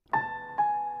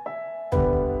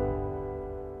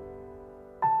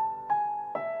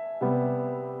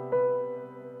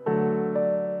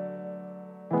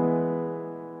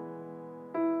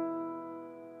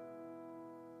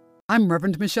I'm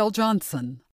Reverend Michelle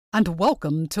Johnson, and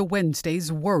welcome to Wednesday's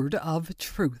Word of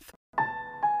Truth.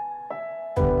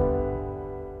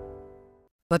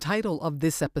 The title of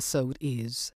this episode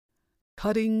is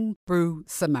Cutting Through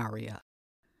Samaria.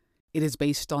 It is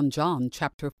based on John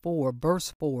chapter 4,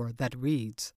 verse 4 that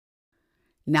reads,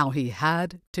 "Now he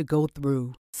had to go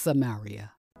through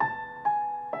Samaria."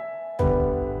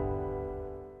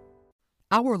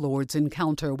 Our Lord's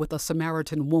encounter with a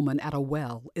Samaritan woman at a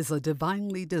well is a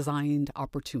divinely designed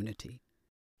opportunity.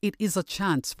 It is a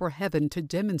chance for heaven to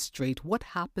demonstrate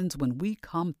what happens when we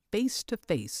come face to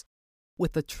face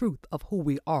with the truth of who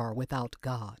we are without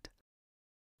God.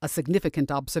 A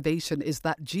significant observation is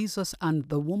that Jesus and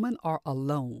the woman are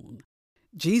alone.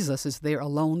 Jesus is there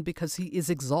alone because he is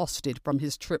exhausted from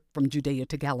his trip from Judea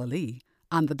to Galilee,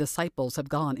 and the disciples have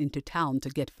gone into town to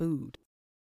get food.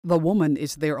 The woman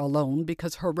is there alone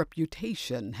because her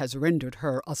reputation has rendered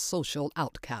her a social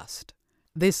outcast.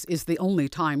 This is the only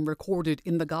time recorded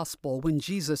in the Gospel when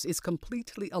Jesus is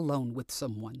completely alone with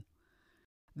someone.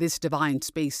 This divine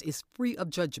space is free of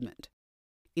judgment.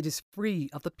 It is free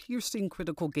of the piercing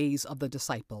critical gaze of the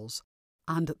disciples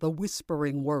and the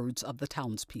whispering words of the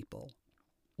townspeople.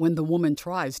 When the woman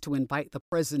tries to invite the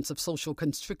presence of social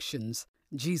constrictions,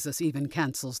 Jesus even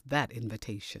cancels that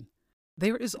invitation.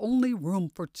 There is only room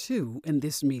for two in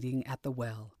this meeting at the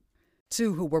well.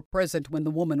 Two who were present when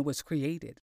the woman was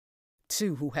created.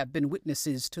 Two who have been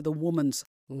witnesses to the woman's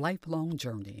lifelong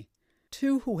journey.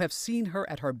 Two who have seen her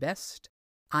at her best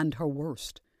and her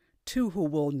worst. Two who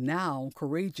will now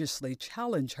courageously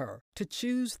challenge her to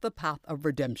choose the path of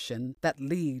redemption that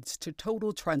leads to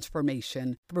total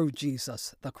transformation through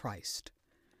Jesus the Christ.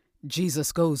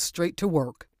 Jesus goes straight to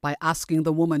work by asking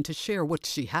the woman to share what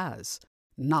she has,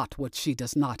 not what she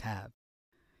does not have.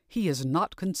 He is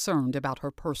not concerned about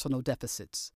her personal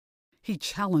deficits. He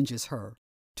challenges her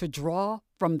to draw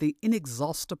from the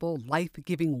inexhaustible,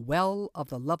 life-giving well of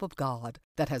the love of God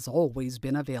that has always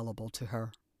been available to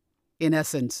her. In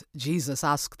essence, Jesus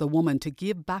asks the woman to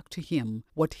give back to him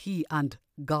what he and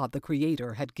God the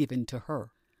Creator had given to her.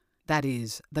 That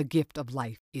is, the gift of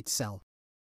life itself.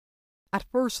 At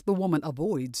first, the woman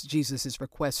avoids Jesus'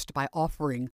 request by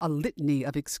offering a litany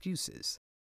of excuses.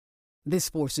 This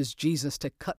forces Jesus to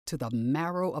cut to the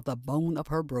marrow of the bone of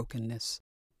her brokenness.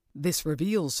 This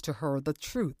reveals to her the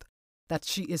truth that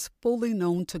she is fully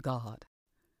known to God.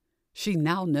 She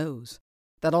now knows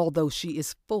that although she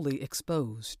is fully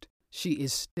exposed, she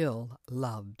is still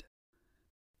loved.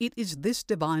 It is this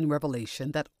divine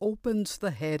revelation that opens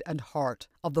the head and heart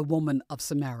of the woman of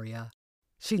Samaria.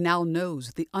 She now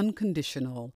knows the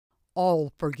unconditional,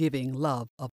 all-forgiving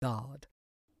love of God.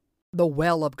 The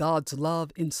well of God's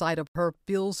love inside of her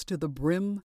fills to the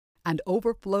brim and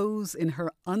overflows in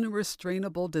her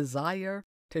unrestrainable desire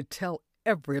to tell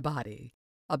everybody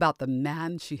about the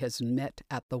man she has met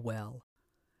at the well.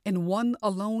 In one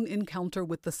alone encounter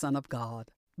with the Son of God,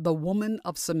 the woman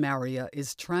of Samaria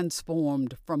is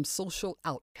transformed from social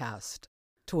outcast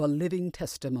to a living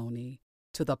testimony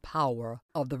to the power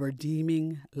of the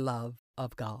redeeming love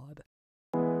of God.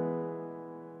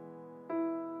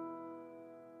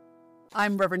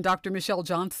 I'm Reverend Dr. Michelle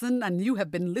Johnson, and you have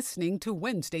been listening to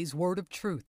Wednesday's Word of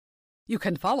Truth. You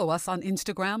can follow us on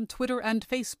Instagram, Twitter, and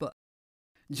Facebook.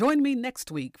 Join me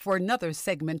next week for another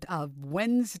segment of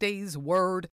Wednesday's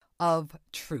Word of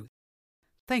Truth.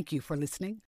 Thank you for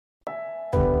listening.